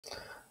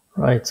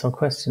Right, so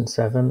question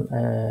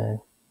 7,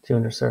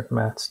 Junior Cert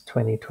Maths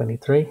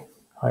 2023,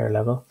 higher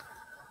level.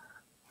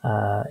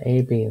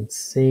 A, B, and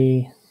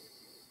C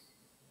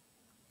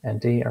and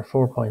D are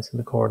 4 points in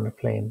the coordinate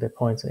plane. The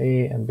points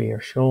A and B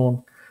are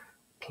shown,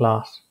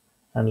 plot,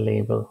 and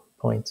label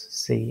points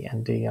C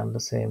and D on the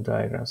same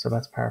diagram. So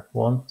that's part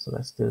 1, so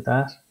let's do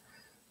that.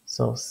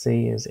 So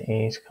C is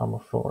 8,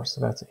 4,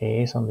 so that's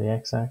 8 on the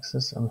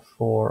x-axis and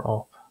 4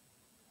 up.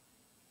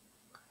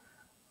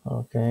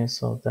 Okay,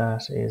 so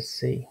that is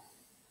C.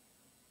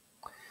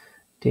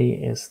 D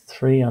is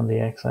 3 on the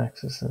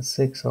x-axis and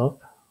 6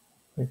 up,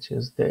 which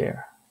is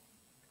there.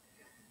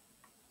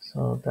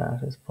 So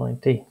that is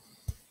point D.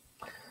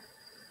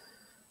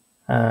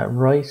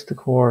 Write the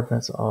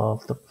coordinates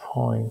of the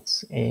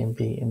points A and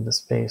B in the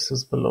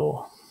spaces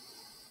below.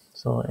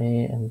 So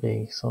A and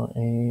B. So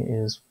A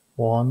is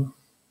 1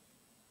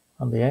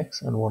 on the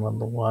x and 1 on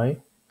the y.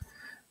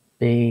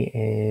 B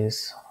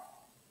is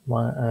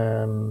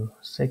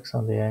 6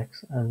 on the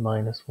x and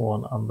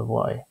 -1 on the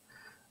y.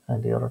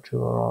 And the other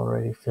two are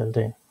already filled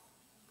in.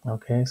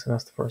 Okay, so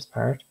that's the first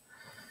part.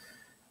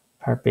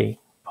 Part B.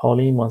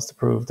 Pauline wants to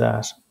prove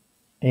that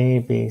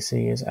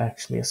ABC is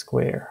actually a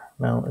square.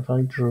 Now, if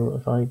I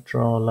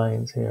draw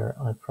lines here,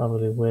 I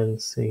probably will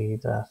see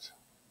that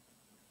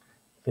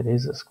if it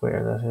is a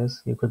square, that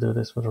is, you could do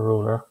this with a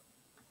ruler.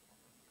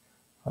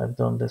 I've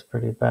done this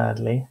pretty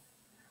badly,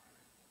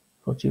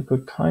 but you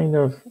could kind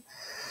of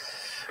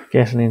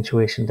get an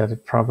intuition that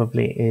it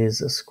probably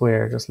is a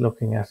square just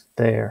looking at it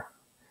there.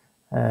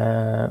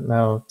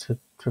 Now,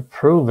 to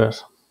prove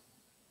it,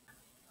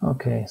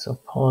 okay, so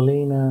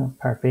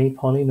part B,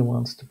 Paulina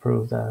wants to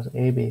prove that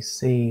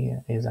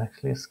ABC is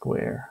actually a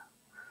square.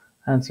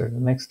 Answer the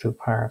next two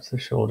parts to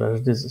show that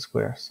it is a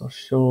square. So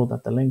show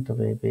that the length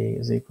of AB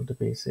is equal to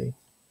BC.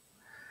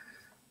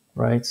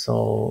 Right,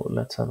 so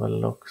let's have a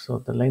look. So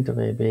the length of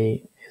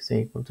AB is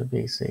equal to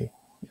BC.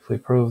 If we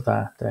prove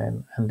that,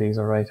 then, and these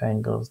are right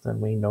angles, then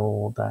we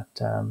know that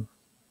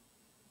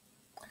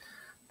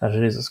that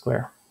it is a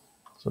square.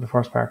 So the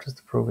first part is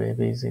to prove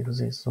AB is equal to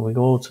C. So we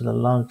go to the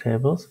log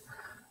tables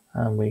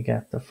and we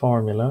get the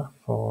formula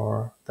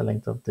for the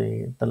length of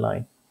the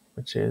line,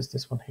 which is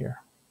this one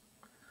here.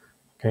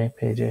 Okay,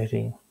 page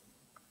 18.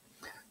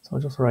 So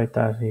I'll just write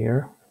that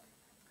here.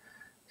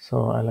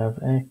 So I'll have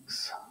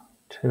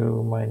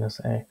x2 minus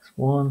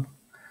x1,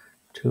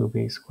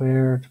 2b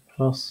squared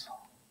plus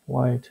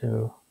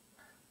y2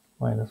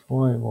 minus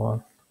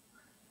y1,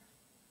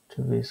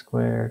 2b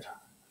squared.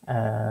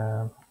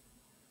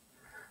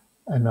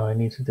 And now I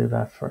need to do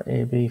that for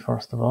AB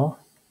first of all.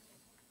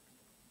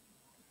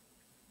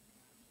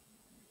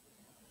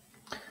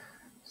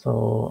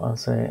 So I'll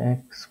say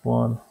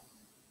x1,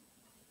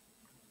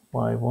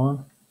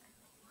 y1,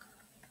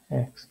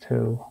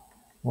 x2,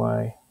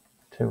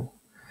 y2.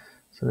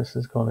 So this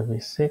is going to be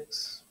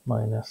 6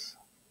 minus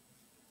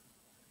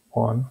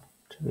 1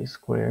 to be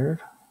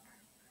squared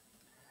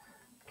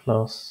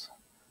plus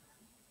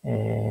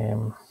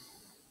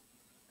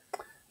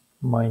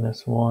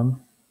minus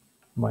 1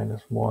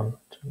 minus 1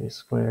 to be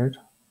squared.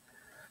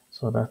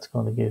 So that's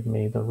going to give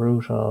me the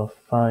root of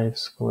 5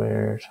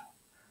 squared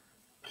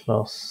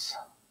plus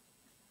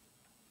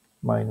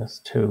minus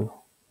 2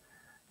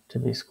 to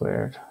be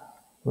squared,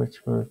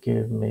 which will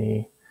give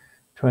me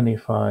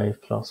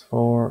 25 plus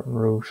 4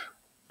 root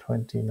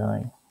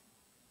 29.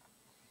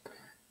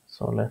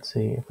 So let's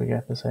see if we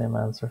get the same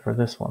answer for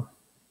this one.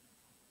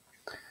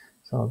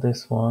 So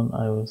this one,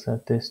 I will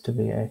set this to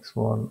be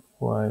x1,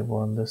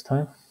 y1 this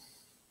time.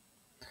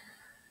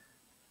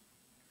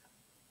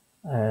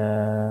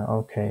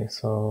 Okay,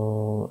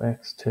 so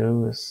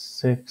x2 is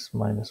 6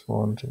 minus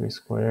 1 to be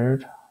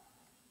squared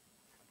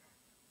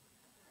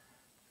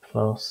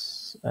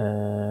plus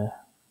y2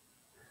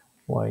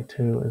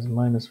 is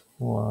minus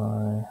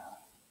y.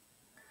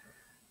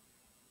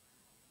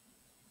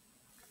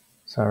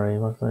 Sorry,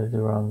 what did I do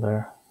wrong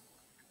there?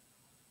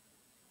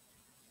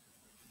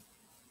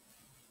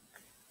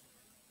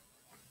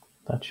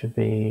 That should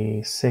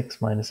be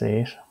 6 minus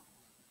 8.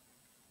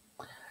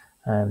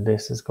 And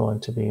this is going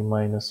to be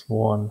minus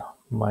 1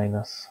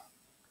 minus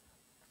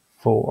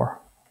 4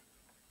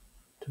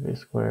 to be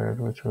squared,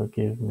 which will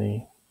give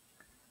me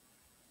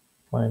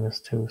minus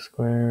 2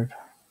 squared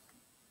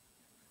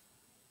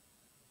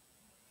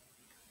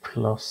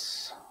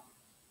plus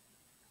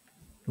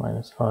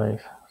minus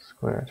 5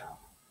 squared,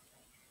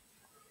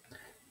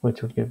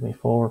 which would give me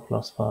 4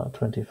 plus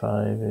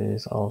 25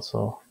 is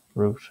also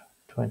root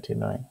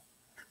 29.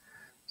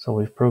 So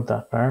we've proved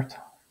that part.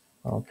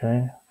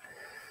 Okay.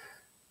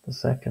 The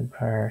second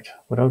part,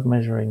 without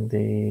measuring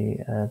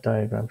the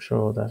diagram,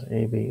 show that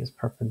AB is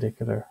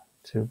perpendicular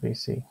to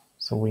BC.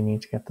 So we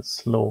need to get the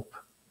slope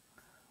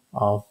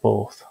of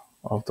both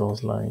of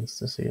those lines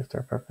to see if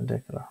they're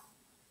perpendicular.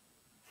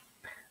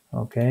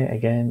 Okay,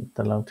 again,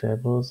 the log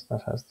tables,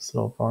 that has the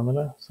slope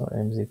formula. So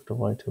m is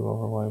equal to y2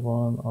 over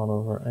y1 all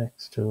over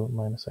x2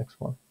 minus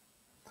x1.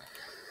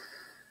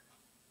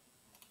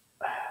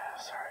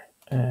 Sorry.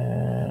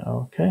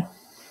 Okay.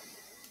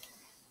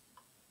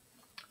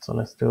 So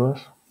let's do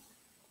it.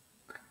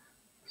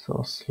 So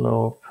So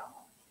slope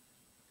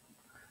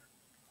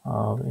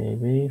of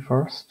AB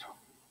first.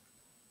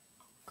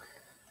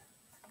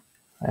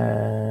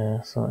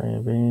 So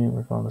AB,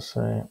 we're going to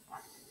say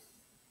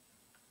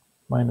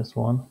minus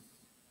 1,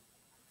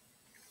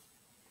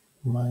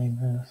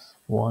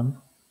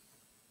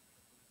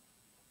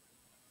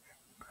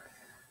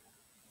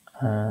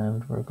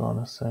 and we're going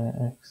to say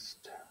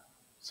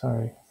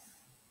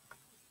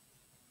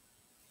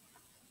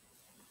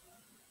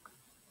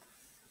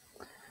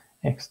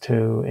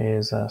x2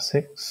 is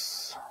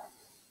 6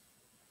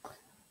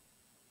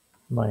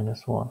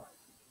 minus 1.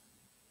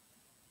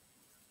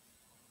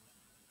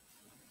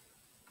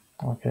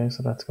 Okay,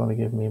 so that's going to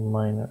give me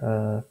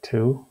minus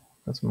 2.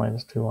 That's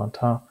minus 2 on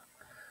top,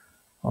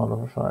 all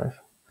over 5.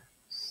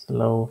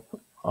 Slope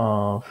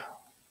of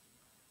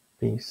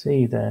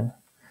BC then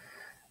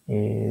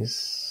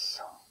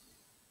is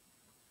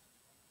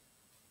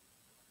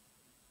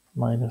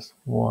minus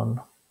 1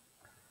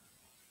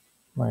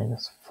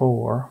 minus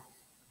 4,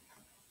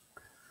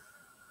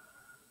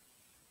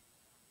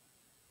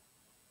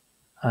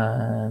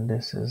 and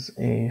this is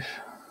 6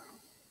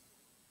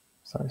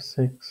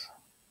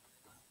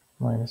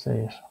 minus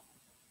 8.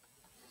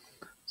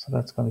 So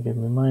that's going to give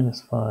me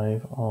minus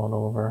 5 all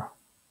over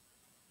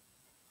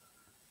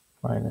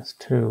minus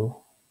 2,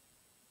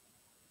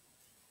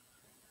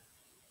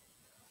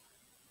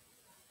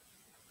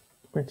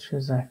 which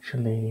is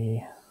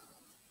actually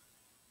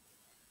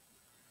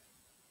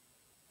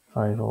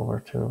 5 over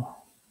 2.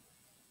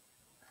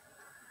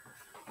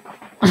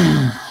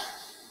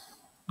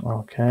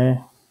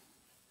 Okay.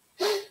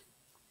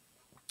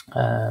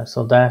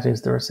 So that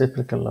is the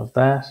reciprocal of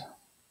that.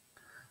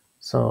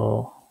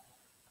 So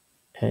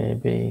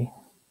AB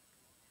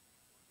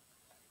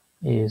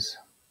is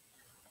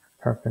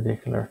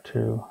perpendicular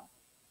to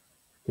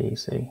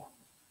BC.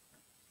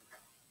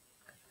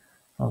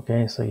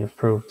 Okay, so you've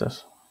proved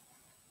it.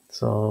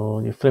 So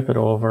you flip it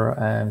over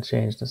and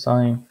change the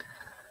sign,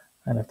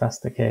 and if that's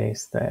the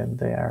case, then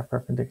they are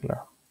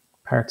perpendicular.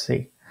 Part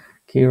C.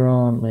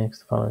 Kieran makes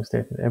the following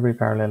statement: every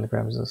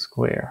parallelogram is a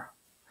square.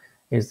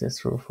 Is this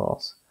true or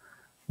false?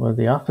 Well,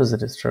 the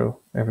opposite is true.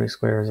 Every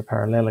square is a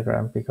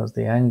parallelogram because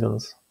the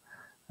angles,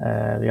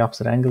 the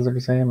opposite angles are the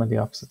same and the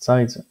opposite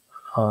sides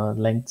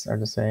lengths are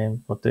the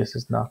same, but this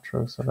is not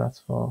true, so that's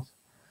false.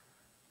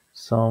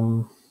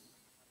 Some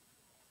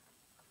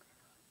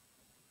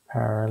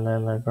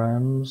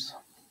parallelograms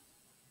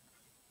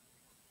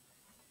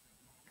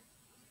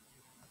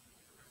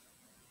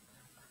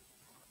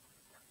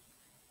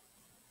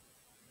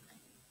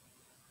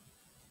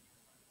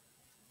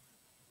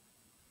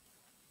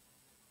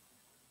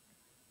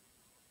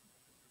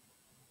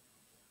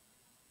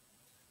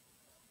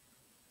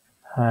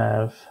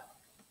have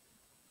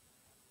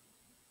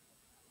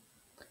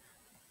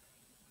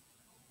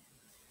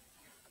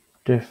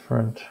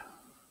different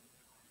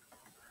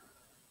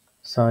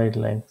side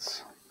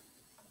lengths,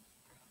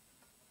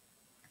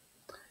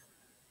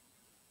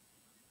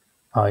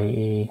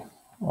 i.e.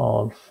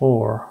 all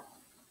four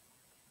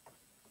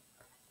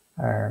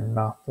are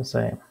not the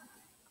same.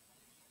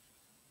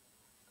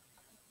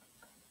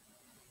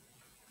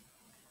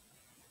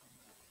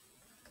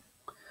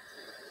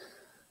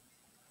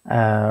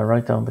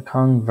 Write down the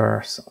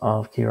converse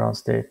of Kieran's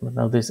statement.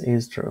 Now this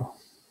is true.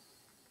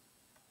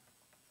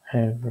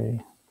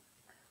 Every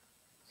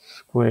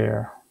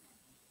square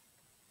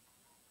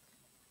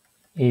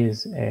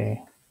is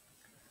a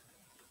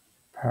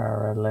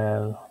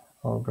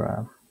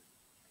parallelogram.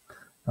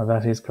 Now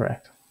that is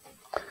correct.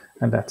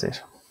 And that's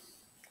it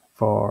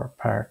for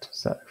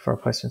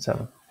question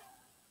 7.